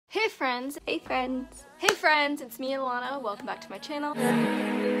Hey friends, hey friends, hey friends, it's me Alana, welcome back to my channel.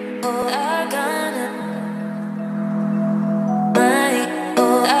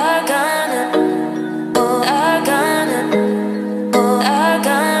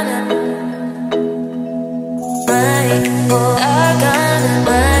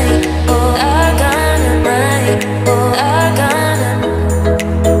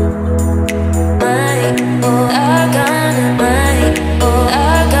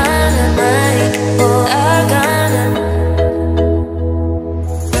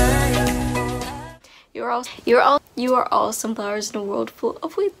 You are all sunflowers in a world full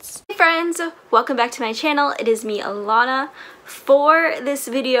of weeds. Hey friends, welcome back to my channel. It is me, Alana. For this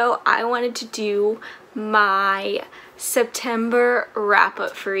video, I wanted to do my September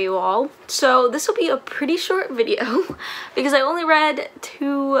wrap-up for you all. So this will be a pretty short video because I only read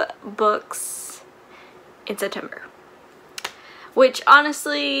 2 books in September, which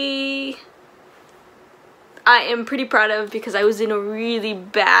honestly I am pretty proud of because I was in a really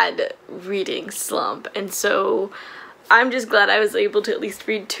bad reading slump, and so I'm just glad I was able to at least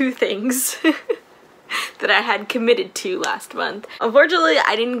read 2 things that I had committed to last month. Unfortunately,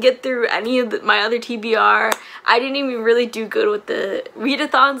 I didn't get through any of my other TBR. I didn't even really do good with the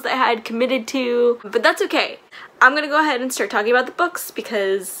readathons that I had committed to, but that's okay. I'm gonna go ahead and start talking about the books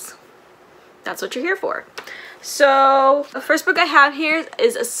because that's what you're here for. So, the first book I have here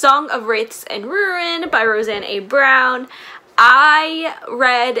is A Song of Wraiths and Ruin by Roseanne A. Brown. I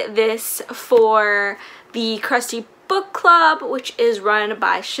read this for the Crusty Book Club, which is run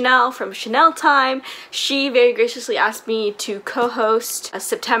by Chanel from Chanel Time. She very graciously asked me to co-host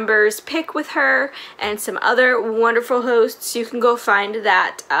September's pick with her and some other wonderful hosts. You can go find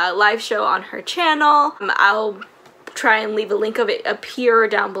that live show on her channel. I'll try and leave a link of it up here or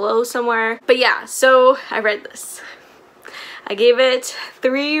down below somewhere. But yeah, so I read this. I gave it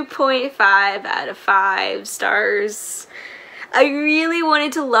 3.5 out of 5 stars. I really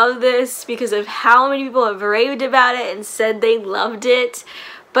wanted to love this because of how many people have raved about it and said they loved it,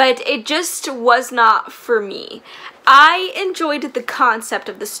 but it just was not for me. I enjoyed the concept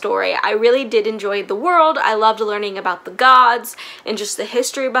of the story. I really did enjoy the world. I loved learning about the gods and just the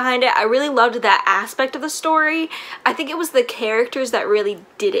history behind it. I really loved that aspect of the story. I think it was the characters that really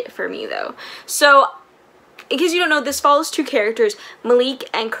did it for me though. So, in case you don't know, this follows 2 characters, Malik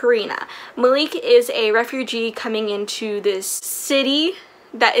and Karina. Malik is a refugee coming into this city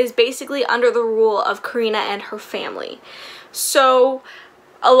that is basically under the rule of Karina and her family. So,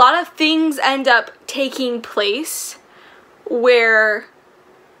 a lot of things end up taking place where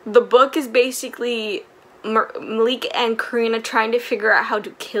the book is basically Malik and Karina trying to figure out how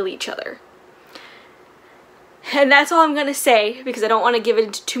to kill each other. And that's all I'm gonna say because I don't want to give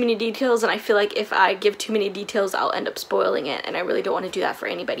it too many details, and I feel like if I give too many details I'll end up spoiling it, and I really don't want to do that for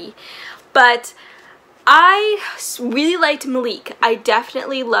anybody. But I really liked Malik. I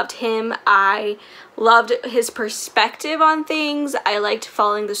definitely loved him. I loved his perspective on things. I liked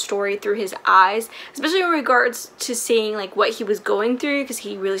following the story through his eyes, especially in regards to seeing like what he was going through, because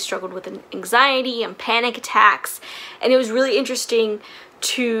he really struggled with anxiety and panic attacks, and it was really interesting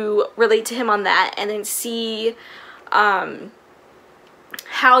to relate to him on that and then see how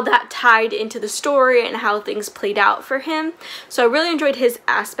that tied into the story and how things played out for him. So I really enjoyed his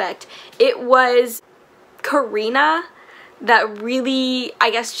aspect. It was Karina that really,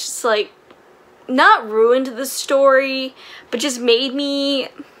 I guess, just like not ruined the story, but just made me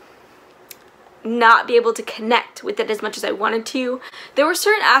not be able to connect with it as much as I wanted to. There were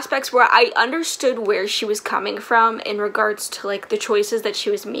certain aspects where I understood where she was coming from in regards to like the choices that she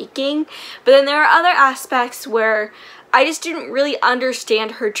was making, but then there are other aspects where I just didn't really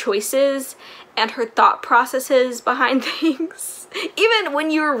understand her choices and her thought processes behind things. Even when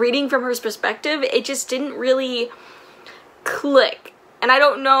you were reading from her perspective, it just didn't really click. And I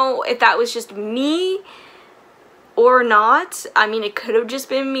don't know if that was just me or not. I mean, it could have just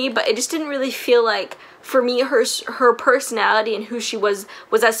been me, but it just didn't really feel like, for me, her personality and who she was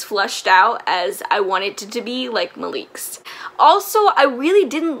as fleshed out as I wanted it to be, like Malik's. Also, I really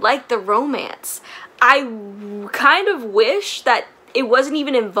didn't like the romance. I kind of wish that it wasn't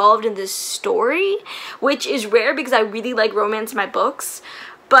even involved in this story, which is rare because I really like romance in my books.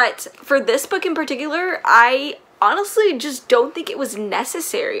 But for this book in particular, I honestly just don't think it was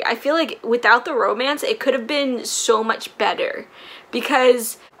necessary. I feel like without the romance, it could have been so much better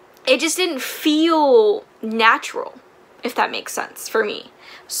because it just didn't feel natural, if that makes sense for me.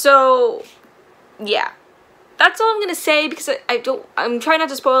 So, yeah. That's all I'm gonna say because I'm trying not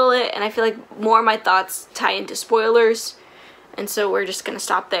to spoil it, and I feel like more of my thoughts tie into spoilers, and so we're just gonna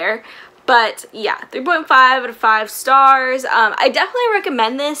stop there. But yeah, 3.5 out of 5 stars. I definitely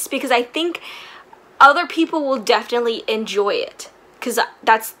recommend this because I think other people will definitely enjoy it, because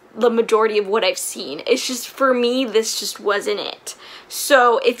that's the majority of what I've seen. It's just, for me, this just wasn't it.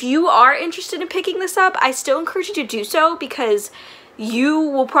 So if you are interested in picking this up, I still encourage you to do so, because you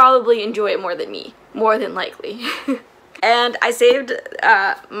will probably enjoy it more than me, more than likely. And I saved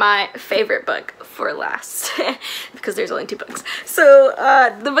my favorite book for last because there's only 2 books. So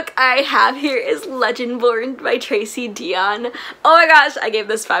the book I have here is Legendborn by Tracy Deonn. Oh my gosh, I gave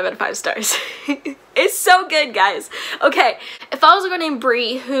this 5 out of 5 stars. It's so good, guys. Okay, it follows a girl named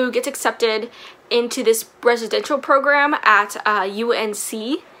Bree who gets accepted into this residential program at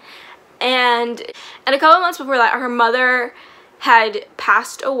UNC. And a couple months before that, her mother had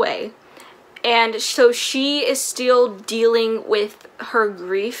passed away. And so she is still dealing with her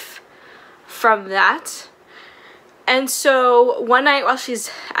grief from that. And so one night while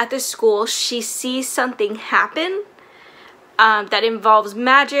she's at this school, she sees something happen that involves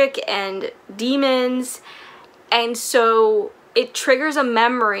magic and demons. And so it triggers a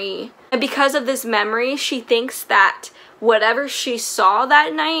memory. And because of this memory, she thinks that whatever she saw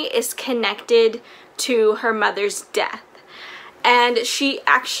that night is connected to her mother's death. And she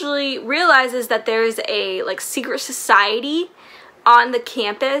actually realizes that there's a like secret society on the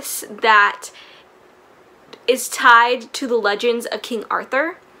campus that is tied to the legends of King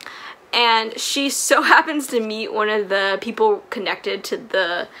Arthur. And she so happens to meet one of the people connected to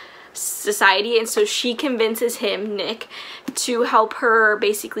the society, and so she convinces him, Nick, to help her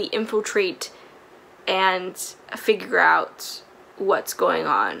basically infiltrate and figure out what's going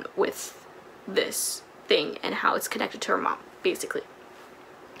on with this thing and how it's connected to her mom, basically.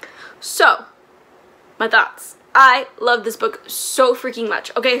 So, my thoughts. I love this book so freaking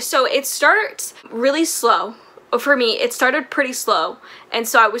much. Okay, so it starts really slow. For me, it started pretty slow, and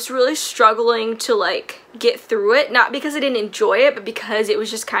so I was really struggling to like get through it, not because I didn't enjoy it, but because it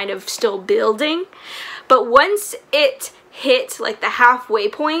was just kind of still building. But once it hit like the halfway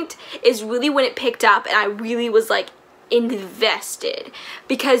point is really when it picked up, and I really was like invested,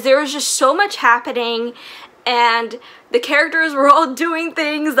 because there was just so much happening and the characters were all doing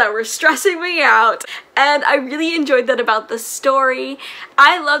things that were stressing me out, and I really enjoyed that about the story.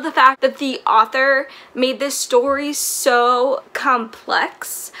 I love the fact that the author made this story so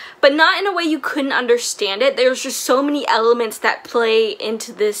complex, but not in a way you couldn't understand it. There's just so many elements that play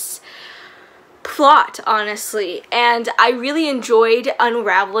into this plot, honestly, and I really enjoyed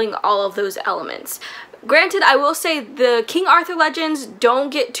unraveling all of those elements. Granted, I will say the King Arthur legends don't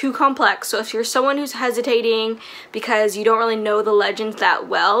get too complex, so if you're someone who's hesitating because you don't really know the legends that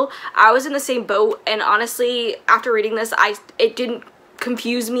well, I was in the same boat, and honestly, after reading this, it didn't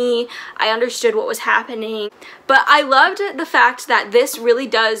confuse me. I understood what was happening. But I loved the fact that this really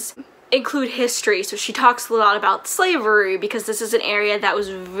does include history, so she talks a lot about slavery, because this is an area that was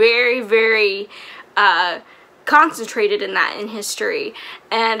very, very concentrated in history.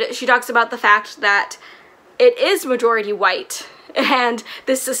 And she talks about the fact that it is majority white, and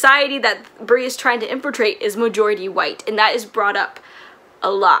this society that Bree is trying to infiltrate is majority white, and that is brought up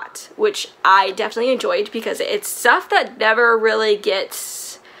a lot, which I definitely enjoyed, because it's stuff that never really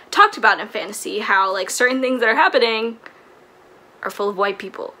gets talked about in fantasy, how like certain things that are happening are full of white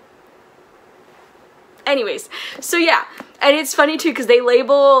people. Anyways, so yeah, and it's funny too because they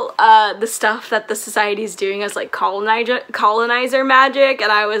label the stuff that the society is doing as like colonizer magic,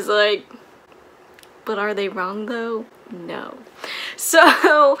 and I was like, but are they wrong though? No.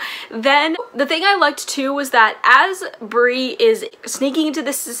 So then the thing I liked too was that as Bree is sneaking into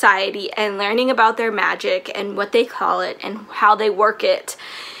this society and learning about their magic and what they call it and how they work it,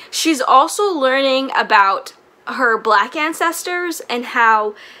 she's also learning about her black ancestors and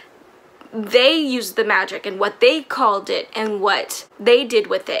how they used the magic and what they called it and what they did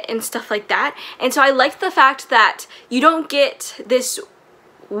with it and stuff like that. And so I liked the fact that you don't get this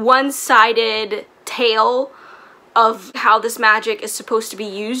one-sided tale of how this magic is supposed to be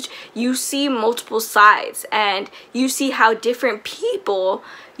used. You see multiple sides, and you see how different people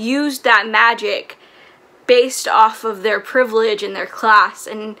use that magic based off of their privilege and their class,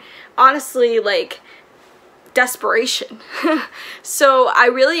 and honestly, like, desperation. So I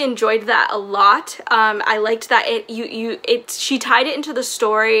really enjoyed that a lot. I liked that she tied it into the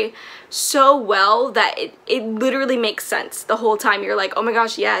story so well that it literally makes sense the whole time. You're like, oh my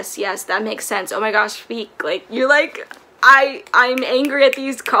gosh, yes, that makes sense. Oh my gosh, speak. Like, you're like, I'm angry at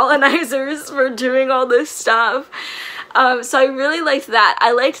these colonizers for doing all this stuff. So I really liked that.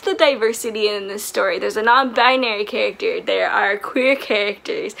 I liked the diversity in this story. There's a non-binary character, there are queer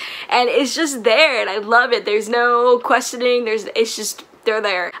characters, and it's just there, and I love it. There's no questioning, it's just they're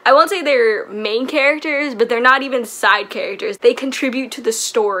there. I won't say they're main characters, but they're not even side characters. They contribute to the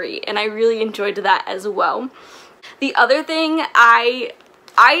story, and I really enjoyed that as well. The other thing, I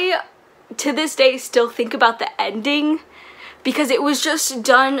to this day still think about the ending, because it was just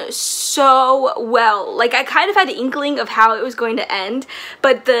done so well. Like, I kind of had an inkling of how it was going to end,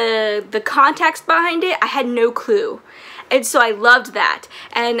 but the context behind it, I had no clue. And so I loved that.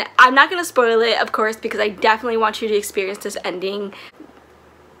 And I'm not going to spoil it, of course, because I definitely want you to experience this ending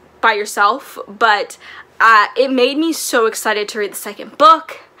by yourself, but it made me so excited to read the second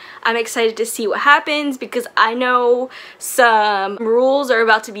book. I'm excited to see what happens, because I know some rules are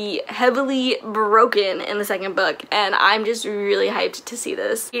about to be heavily broken in the second book, and I'm just really hyped to see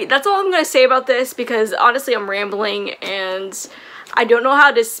this. That's all I'm going to say about this, because honestly I'm rambling and I don't know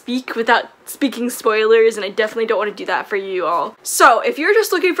how to speak without speaking spoilers, and I definitely don't want to do that for you all. So if you're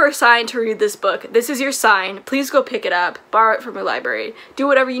just looking for a sign to read this book, this is your sign. Please go pick it up, borrow it from your library, do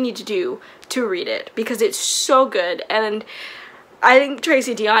whatever you need to do to read it, because it's so good. And I think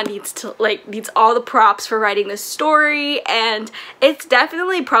Tracy Deonn needs all the props for writing this story, and it's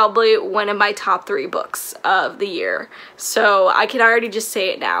definitely probably one of my top 3 books of the year. So I can already just say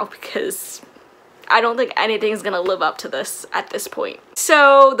it now, because I don't think anything's gonna live up to this at this point.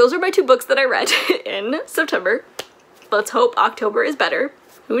 So those are my 2 books that I read in September. Let's hope October is better.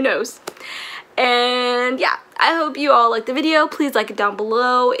 Who knows? And yeah, I hope you all liked the video. Please like it down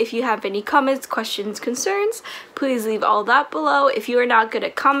below. If you have any comments, questions, concerns, please leave all that below. If you are not good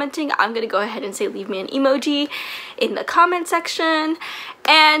at commenting, I'm gonna go ahead and say leave me an emoji in the comment section.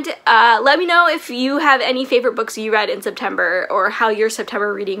 And let me know if you have any favorite books you read in September, or how your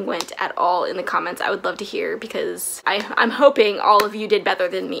September reading went at all in the comments. I would love to hear, because I'm hoping all of you did better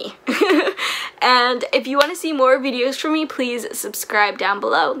than me. And if you want to see more videos from me, please subscribe down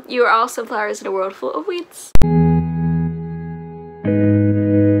below. You are all sunflowers in a world full of weeds.